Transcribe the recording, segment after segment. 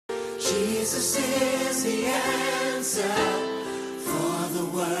Jesus is the answer for the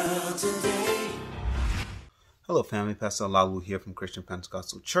world today. Hello family, Pastor Lalu here from Christian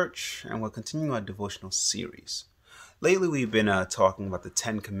Pentecostal Church, and we're continuing our devotional series. Lately we've been talking about the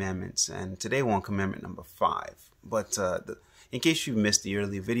 10 Commandments, and today we're on commandment number 5. But in case you missed the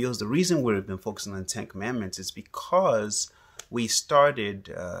earlier videos, the reason we've been focusing on the 10 Commandments is because we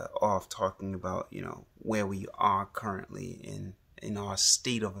started off talking about, where we are currently in our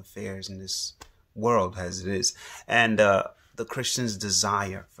state of affairs in this world as it is, and the Christian's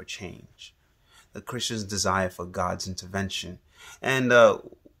desire for change, the Christian's desire for God's intervention. And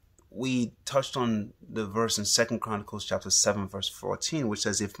we touched on the verse in 2 Chronicles chapter 7 verse 14, which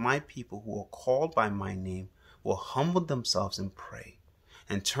says, "If my people who are called by my name will humble themselves and pray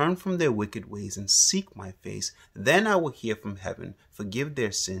and turn from their wicked ways and seek my face, then I will hear from heaven, forgive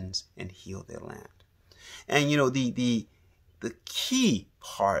their sins and heal their land." And the key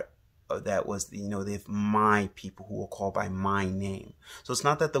part of that was if my people who are called by my name. So it's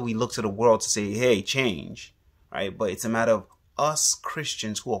not that we look to the world to say, hey, change, right? But it's a matter of us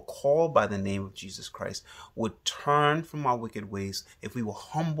Christians who are called by the name of Jesus Christ would turn from our wicked ways if we will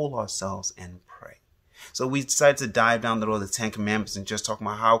humble ourselves and pray. So we decided to dive down the road of the 10 Commandments and just talk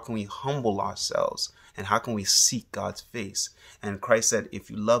about how can we humble ourselves and how can we seek God's face. And Christ said, if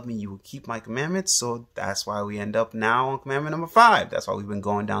you love me, you will keep my commandments. So that's why we end up now on commandment number 5. That's why we've been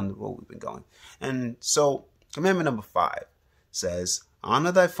going down the road we've been going. And so commandment number 5 says,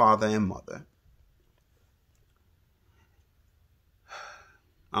 honor thy father and mother.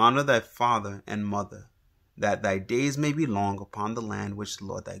 Honor thy father and mother, that thy days may be long upon the land which the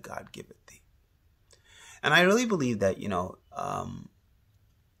Lord thy God giveth thee. And I really believe that,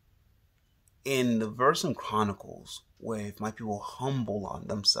 in the verse in Chronicles, where if my people humble on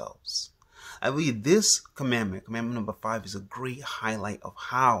themselves, I believe this commandment number 5, is a great highlight of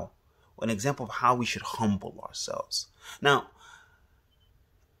an example of how we should humble ourselves. That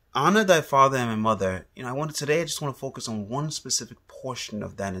honor thy father and mother, today I just want to focus on one specific portion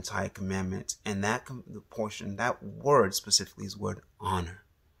of that entire commandment, and that word specifically is the word honor.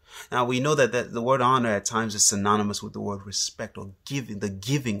 Now we know that the word honor at times is synonymous with the word respect, or the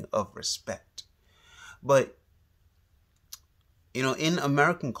giving of respect. But in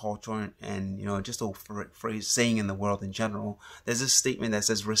American culture and just a phrase saying in the world in general, there's this statement that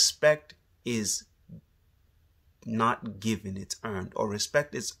says respect is not given, it's earned, or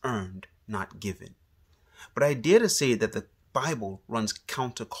respect is earned, not given. But I dare to say that the Bible runs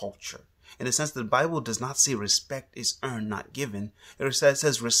counterculture, in the sense that the Bible does not say respect is earned, not given. It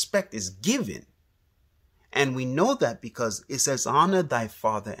says respect is given. And we know that because it says honor thy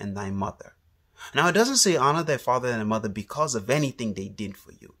father and thy mother. Now it doesn't say honor thy father and thy mother because of anything they did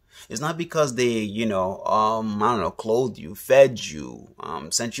for you. It's not because they, clothed you, fed you,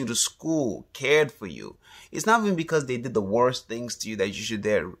 sent you to school, cared for you. It's not even because they did the worst things to you that you should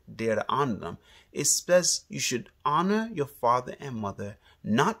dare to honor them. It says you should honor your father and mother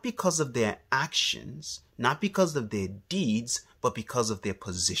not because of their actions, not because of their deeds, but because of their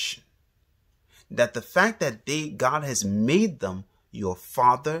position. That the fact that God has made them your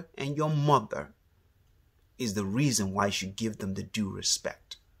father and your mother is the reason why you should give them the due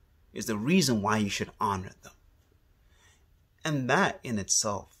respect. Is the reason why you should honor them. And that in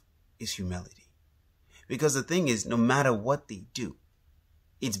itself is humility. Because the thing is, no matter what they do,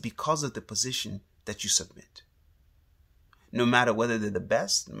 it's because of the position that you submit. No matter whether they're the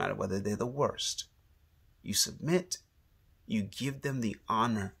best, no matter whether they're the worst, you submit, you give them the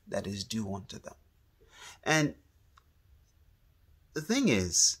honor that is due unto them. And the thing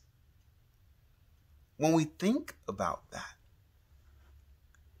is, when we think about that,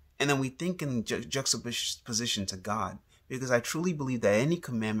 and then we think in juxtaposition to God, because I truly believe that any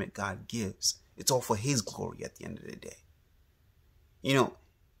commandment God gives, it's all for His glory at the end of the day.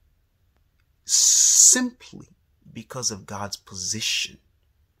 Simply because of God's position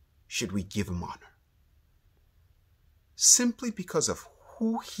should we give Him honor. Simply because of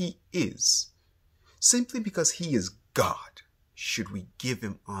who He is, simply because He is God, should we give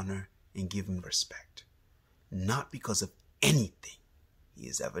Him honor and give Him respect. Not because of anything He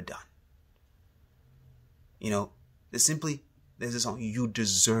has ever done. There's this song, you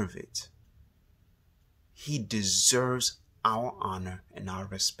deserve it. He deserves our honor and our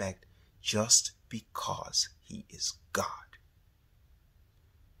respect just because He is God.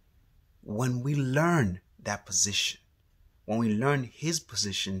 When we learn that position, when we learn His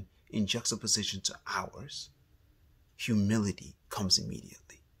position in juxtaposition to ours, humility comes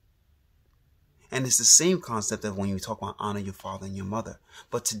immediately. And it's the same concept of when you talk about honor your father and your mother.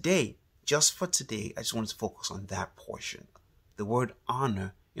 But today, just for today, I just wanted to focus on that portion. The word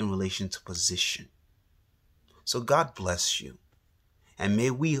honor in relation to position. So God bless you. And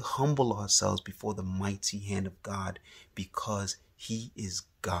may we humble ourselves before the mighty hand of God, because he is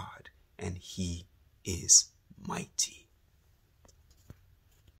God and he is mighty.